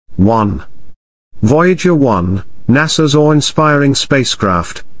1. Voyager 1, NASA's awe-inspiring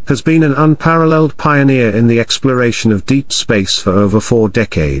spacecraft, has been an unparalleled pioneer in the exploration of deep space for over 4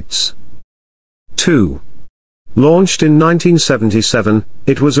 decades. 2. Launched in 1977,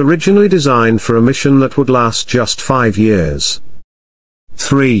 it was originally designed for a mission that would last just 5 years.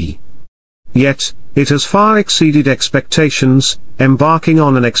 3. Yet, it has far exceeded expectations, embarking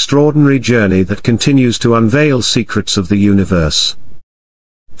on an extraordinary journey that continues to unveil secrets of the universe.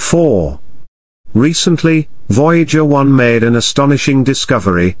 4. Recently, Voyager 1 made an astonishing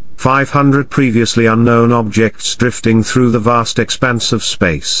discovery: 500 previously unknown objects drifting through the vast expanse of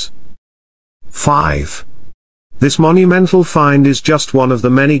space. 5. This monumental find is just one of the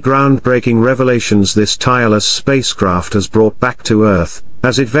many groundbreaking revelations this tireless spacecraft has brought back to Earth,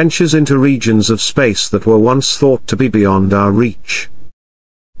 as it ventures into regions of space that were once thought to be beyond our reach.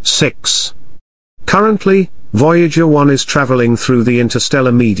 6. Currently, Voyager 1 is traveling through the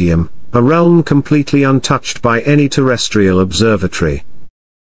interstellar medium, a realm completely untouched by any terrestrial observatory.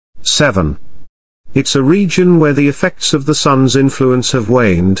 7. It's a region where the effects of the sun's influence have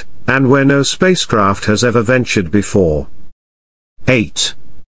waned, and where no spacecraft has ever ventured before. 8.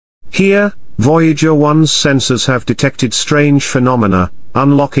 Here, Voyager 1's sensors have detected strange phenomena,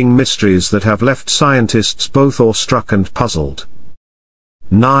 unlocking mysteries that have left scientists both awestruck and puzzled.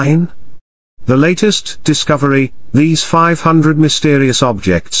 9. The latest discovery, these 500 mysterious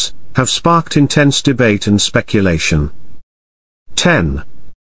objects, have sparked intense debate and speculation. 10.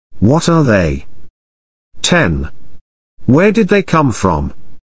 What are they? 10. Where did they come from?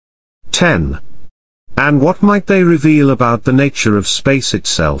 10. And what might they reveal about the nature of space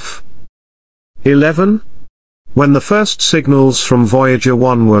itself? 11. When the first signals from Voyager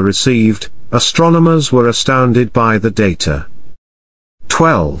 1 were received, astronomers were astounded by the data.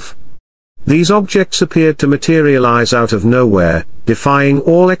 12. These objects appeared to materialize out of nowhere, defying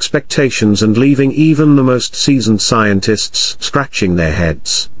all expectations and leaving even the most seasoned scientists scratching their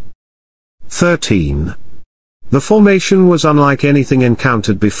heads. 13. The formation was unlike anything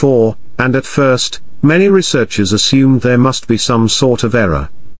encountered before, and at first, many researchers assumed there must be some sort of error.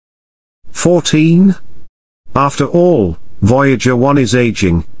 14. After all, Voyager 1 is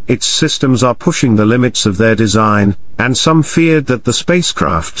aging, its systems are pushing the limits of their design, and some feared that the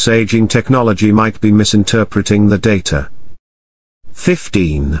spacecraft's aging technology might be misinterpreting the data.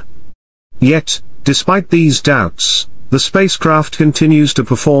 15. Yet, despite these doubts, the spacecraft continues to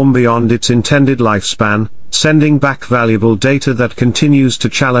perform beyond its intended lifespan, sending back valuable data that continues to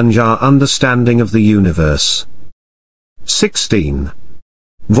challenge our understanding of the universe. 16.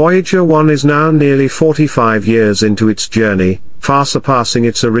 Voyager 1 is now nearly 45 years into its journey, far surpassing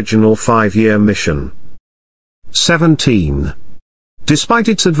its original 5-year mission. 17. Despite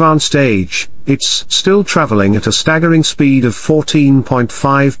its advanced age, it's still traveling at a staggering speed of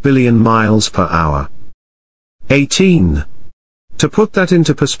 14.5 billion miles per hour. 18. To put that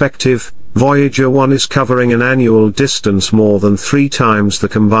into perspective, Voyager 1 is covering an annual distance more than 3 times the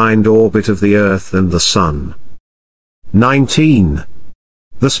combined orbit of the Earth and the Sun. 19.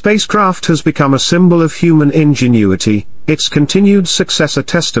 The spacecraft has become a symbol of human ingenuity, its continued success a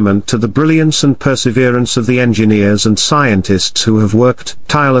testament to the brilliance and perseverance of the engineers and scientists who have worked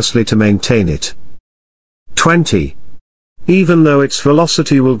tirelessly to maintain it. 20. Even though its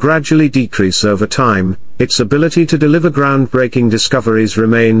velocity will gradually decrease over time, its ability to deliver groundbreaking discoveries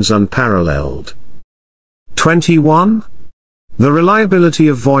remains unparalleled. 21. The reliability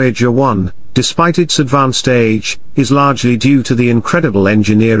of Voyager 1, despite its advanced age, is largely due to the incredible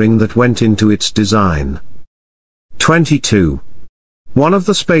engineering that went into its design. 22. One of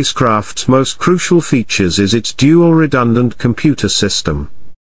the spacecraft's most crucial features is its dual redundant computer system.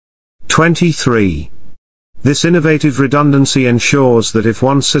 23. This innovative redundancy ensures that if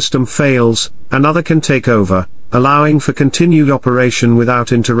one system fails, another can take over, allowing for continued operation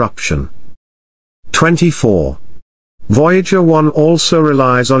without interruption. 24. Voyager 1 also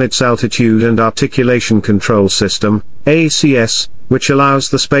relies on its altitude and articulation control system, ACS, which allows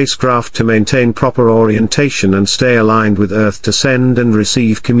the spacecraft to maintain proper orientation and stay aligned with Earth to send and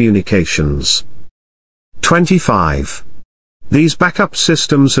receive communications. 25. These backup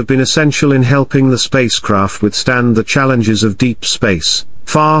systems have been essential in helping the spacecraft withstand the challenges of deep space,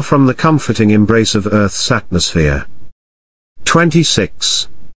 far from the comforting embrace of Earth's atmosphere. 26.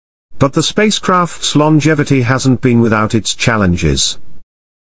 But the spacecraft's longevity hasn't been without its challenges.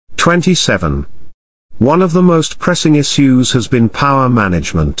 27. One of the most pressing issues has been power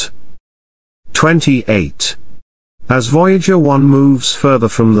management. 28. As Voyager 1 moves further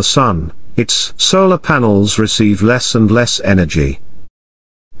from the Sun, its solar panels receive less and less energy.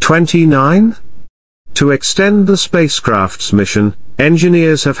 29. To extend the spacecraft's mission,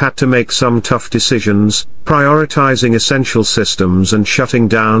 engineers have had to make some tough decisions, prioritizing essential systems and shutting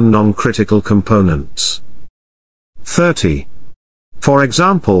down non-critical components. 30. For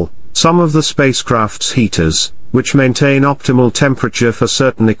example, some of the spacecraft's heaters, which maintain optimal temperature for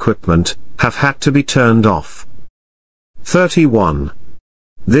certain equipment, have had to be turned off. 31.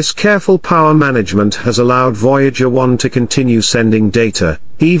 This careful power management has allowed Voyager 1 to continue sending data,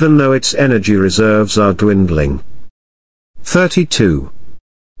 even though its energy reserves are dwindling. 32.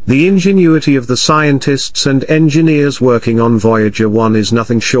 The ingenuity of the scientists and engineers working on Voyager 1 is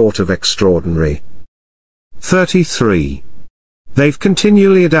nothing short of extraordinary. 33. They've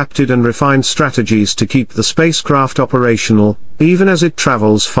continually adapted and refined strategies to keep the spacecraft operational, even as it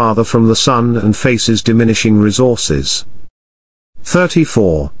travels farther from the Sun and faces diminishing resources.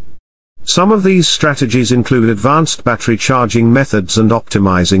 34. Some of these strategies include advanced battery charging methods and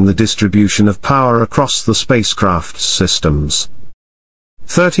optimizing the distribution of power across the spacecraft's systems.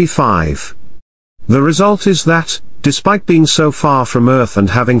 35. The result is that, despite being so far from Earth and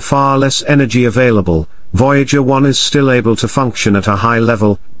having far less energy available, Voyager 1 is still able to function at a high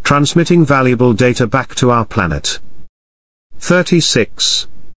level, transmitting valuable data back to our planet. 36.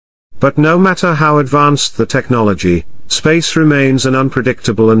 But no matter how advanced the technology, space remains an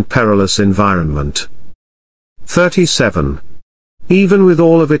unpredictable and perilous environment. 37. Even with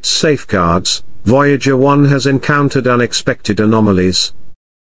all of its safeguards, Voyager 1 has encountered unexpected anomalies.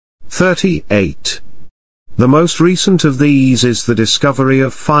 38. The most recent of these is the discovery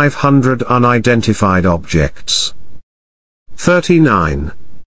of 500 unidentified objects. 39.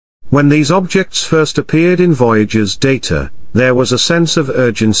 When these objects first appeared in Voyager's data, there was a sense of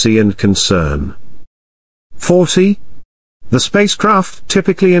urgency and concern. 40. The spacecraft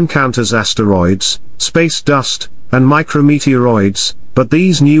typically encounters asteroids, space dust, and micrometeoroids, but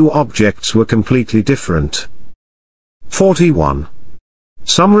these new objects were completely different. 41.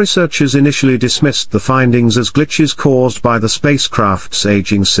 Some researchers initially dismissed the findings as glitches caused by the spacecraft's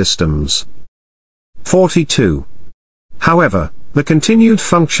aging systems. 42. However, the continued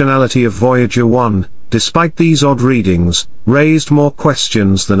functionality of Voyager 1, despite these odd readings, raised more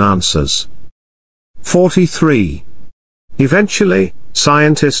questions than answers. 43. Eventually,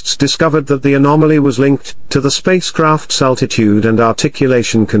 scientists discovered that the anomaly was linked to the spacecraft's altitude and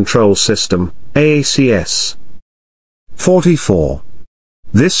articulation control system, AACS. 44.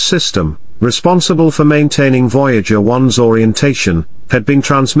 This system, responsible for maintaining Voyager 1's orientation, had been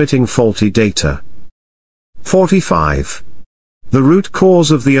transmitting faulty data. 45. The root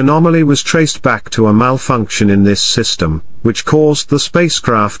cause of the anomaly was traced back to a malfunction in this system, which caused the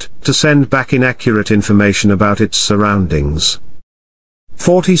spacecraft to send back inaccurate information about its surroundings.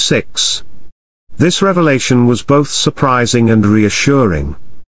 46. This revelation was both surprising and reassuring.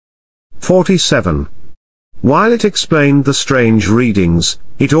 47. While it explained the strange readings,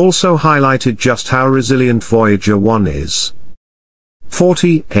 it also highlighted just how resilient Voyager 1 is.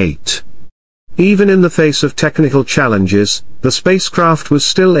 48. Even in the face of technical challenges, the spacecraft was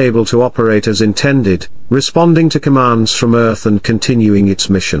still able to operate as intended, responding to commands from Earth and continuing its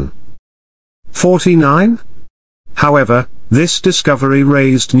mission. 49. However, this discovery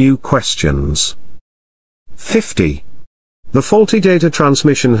raised new questions. 50. The faulty data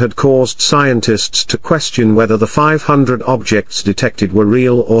transmission had caused scientists to question whether the 500 objects detected were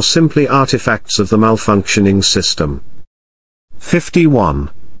real or simply artifacts of the malfunctioning system. 51.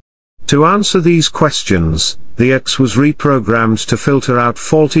 To answer these questions, the X was reprogrammed to filter out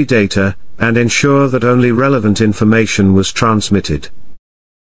faulty data, and ensure that only relevant information was transmitted.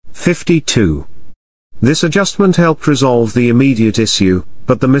 52. This adjustment helped resolve the immediate issue,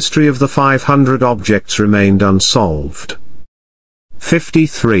 but the mystery of the 500 objects remained unsolved.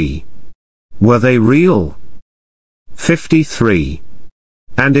 53. Were they real? 53.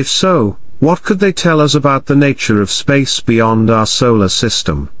 And if so, what could they tell us about the nature of space beyond our solar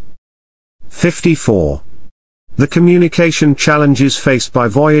system? 54. The communication challenges faced by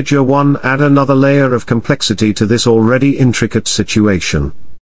Voyager 1 add another layer of complexity to this already intricate situation.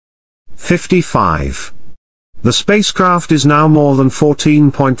 55. The spacecraft is now more than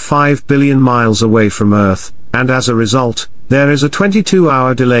 14.5 billion miles away from Earth, and as a result, there is a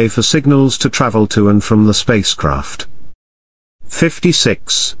 22-hour delay for signals to travel to and from the spacecraft.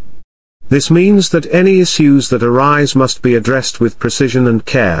 56. This means that any issues that arise must be addressed with precision and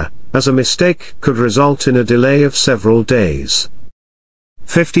care, as a mistake could result in a delay of several days.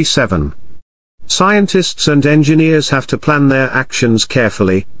 57. Scientists and engineers have to plan their actions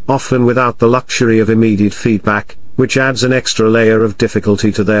carefully, often without the luxury of immediate feedback, which adds an extra layer of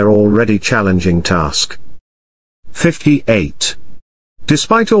difficulty to their already challenging task. 58.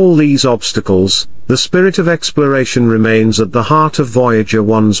 Despite all these obstacles, the spirit of exploration remains at the heart of Voyager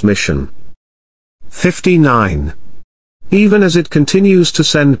 1's mission. 59. Even as it continues to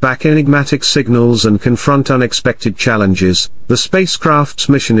send back enigmatic signals and confront unexpected challenges, the spacecraft's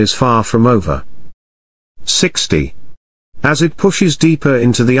mission is far from over. 60. As it pushes deeper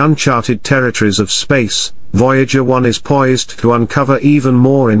into the uncharted territories of space, Voyager 1 is poised to uncover even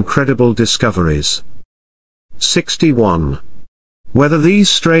more incredible discoveries. 61. Whether these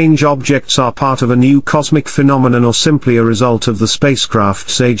strange objects are part of a new cosmic phenomenon or simply a result of the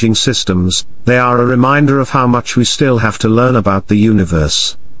spacecraft's aging systems, they are a reminder of how much we still have to learn about the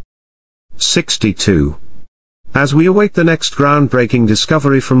universe. 62. As we await the next groundbreaking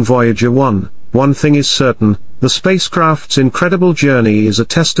discovery from Voyager 1, one thing is certain: the spacecraft's incredible journey is a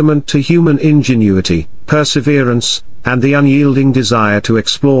testament to human ingenuity, perseverance, and the unyielding desire to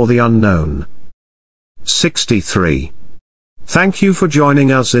explore the unknown. 63. Thank you for joining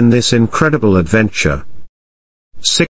us in this incredible adventure.